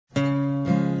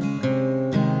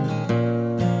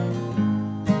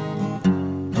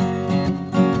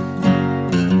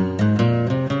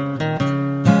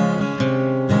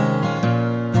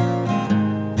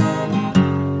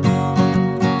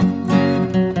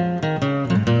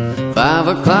5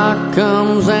 o'clock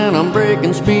comes and I'm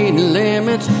breaking speed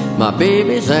limits. My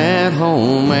baby's at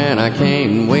home and I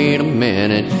can't wait a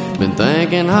minute. Been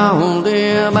thinking all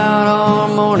day about our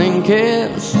morning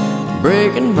kiss,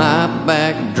 breaking my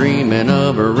back, dreaming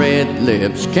of her red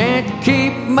lips. Can't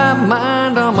keep my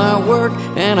mind on my work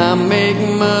and I make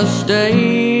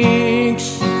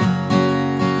mistakes.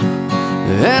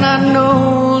 And I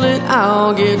know that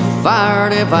I'll get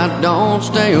fired if I don't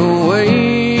stay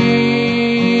awake.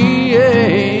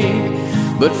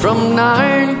 But from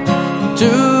 9 to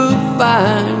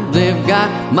 5, they've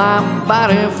got my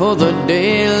body for the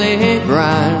daily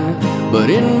grind.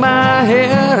 But in my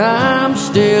head, I'm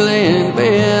still in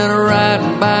bed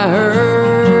right by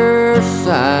her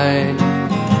side.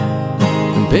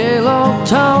 Pillow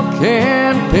talk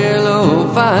and pillow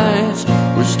fights,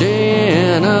 we're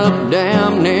staying up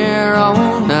damn near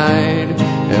all night.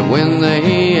 And when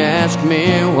they ask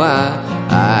me why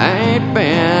I ain't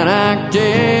been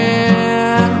acting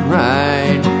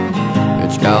right,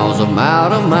 it's 'cause I'm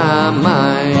out of my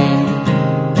mind.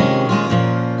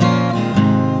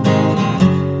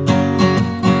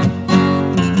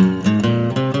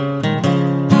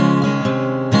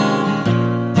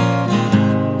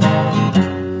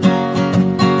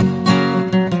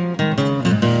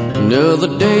 Another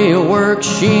day of work,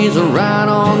 she's right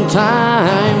on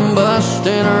time,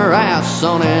 busting her ass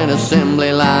on an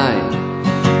assembly line.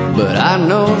 But I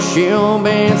know she'll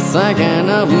be thinking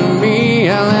of me.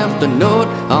 I left a note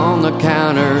on the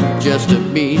counter just to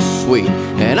be sweet,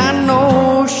 and I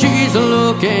know she's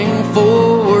looking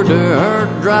forward to her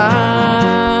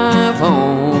drive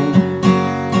home,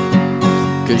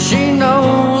 'cause she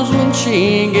knows when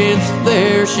she gets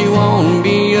there she won't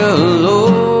be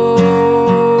alone.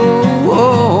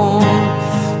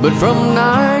 But from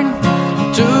 9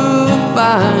 to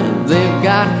 5, they've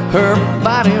got her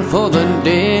body for the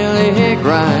daily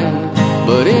grind.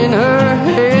 But in her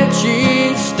head,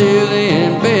 she's still in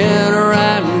bed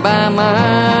right by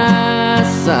my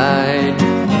side.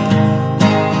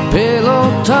 Pillow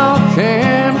talk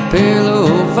and pillow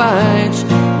fights,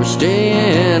 we're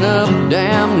staying up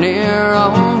damn near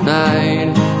all night.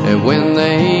 And when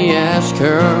they ask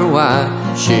her why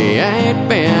she ain't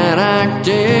been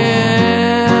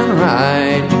acting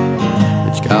right,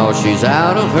 it's 'cause she's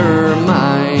out of her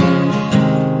mind.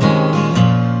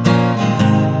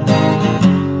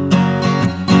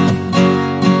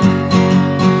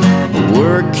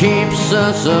 Work keeps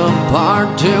us apart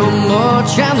too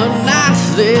much, and the nights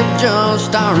they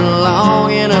just aren't long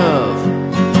enough.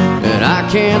 And I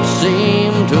can't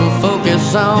seem to focus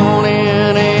on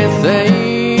anything,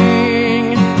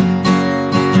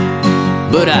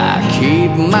 but I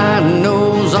keep my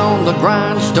nose on the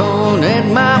grindstone and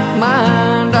my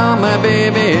mind on my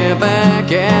baby back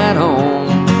at home.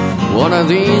 One of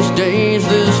these days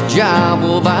this job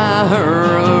will buy her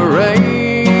a raise.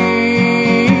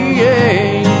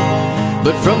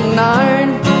 But from 9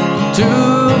 to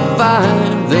 5,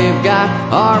 they've got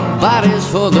our bodies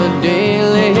for the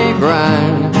daily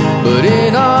grind. But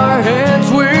in our heads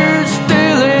we're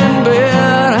still in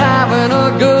bed having a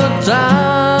good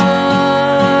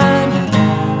time.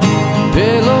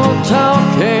 Pillow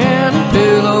talk and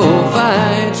pillow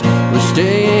fights, we're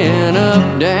staying up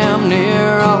damn near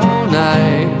all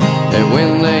night. And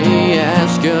when they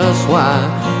ask us why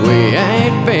we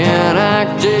ain't been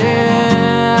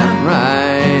acting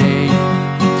right,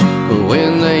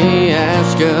 when they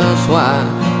ask us why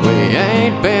we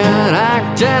ain't been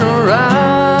acting right,